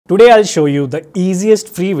Today I'll show you the easiest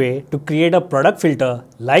free way to create a product filter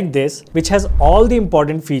like this, which has all the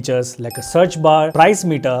important features like a search bar, price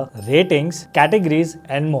meter, ratings, categories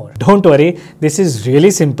and more. Don't worry, this is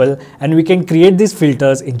really simple and we can create these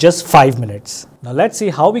filters in just 5 minutes. Now let's see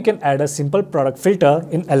how we can add a simple product filter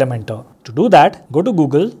in Elementor. To do that, go to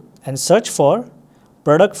Google and search for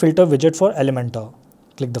product filter widget for Elementor.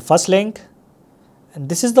 Click the first link and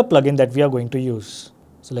this is the plugin that we are going to use.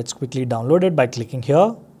 So let's quickly download it by clicking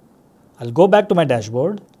here. I'll go back to my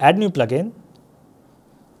dashboard, add new plugin.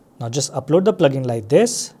 Now just upload the plugin like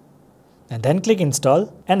this and then click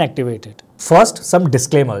install and activate it. First, some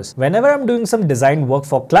disclaimers. Whenever I'm doing some design work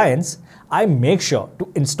for clients, I make sure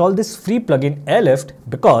to install this free plugin Airlift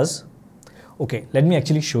because, okay, let me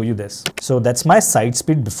actually show you this. So that's my site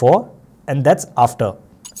speed before and that's after.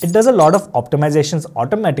 It does a lot of optimizations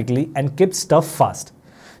automatically and keeps stuff fast.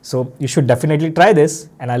 So you should definitely try this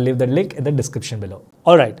and I'll leave the link in the description below.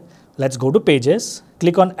 Alright. Let's go to pages,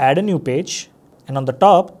 click on add a new page and on the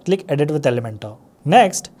top click edit with Elementor.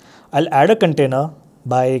 Next, I'll add a container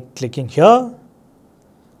by clicking here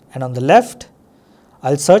and on the left,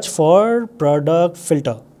 I'll search for product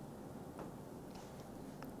filter.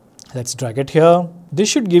 Let's drag it here. This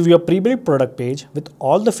should give you a pre-built product page with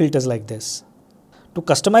all the filters like this. To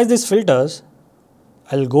customize these filters,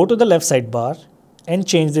 I'll go to the left sidebar and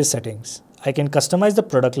change these settings. I can customize the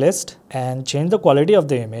product list and change the quality of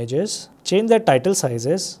the images, change their title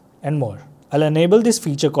sizes and more. I'll enable this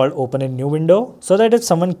feature called open in new window so that if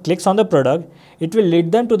someone clicks on the product, it will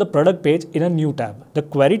lead them to the product page in a new tab. The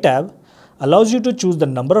query tab allows you to choose the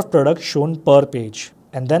number of products shown per page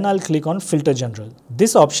and then I'll click on filter general.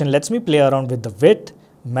 This option lets me play around with the width,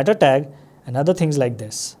 meta tag and other things like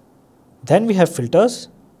this. Then we have filters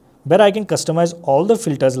where I can customize all the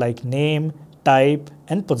filters like name, type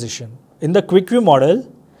and position. In the quick view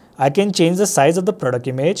model, I can change the size of the product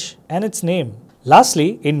image and its name.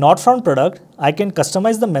 Lastly, in not found product, I can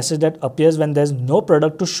customize the message that appears when there's no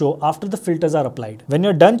product to show after the filters are applied. When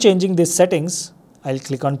you're done changing these settings, I'll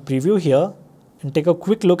click on preview here and take a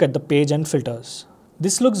quick look at the page and filters.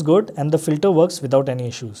 This looks good and the filter works without any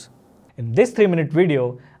issues. In this 3-minute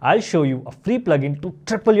video, I'll show you a free plugin to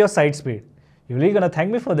triple your site speed. You're really gonna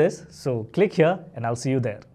thank me for this, so click here and I'll see you there.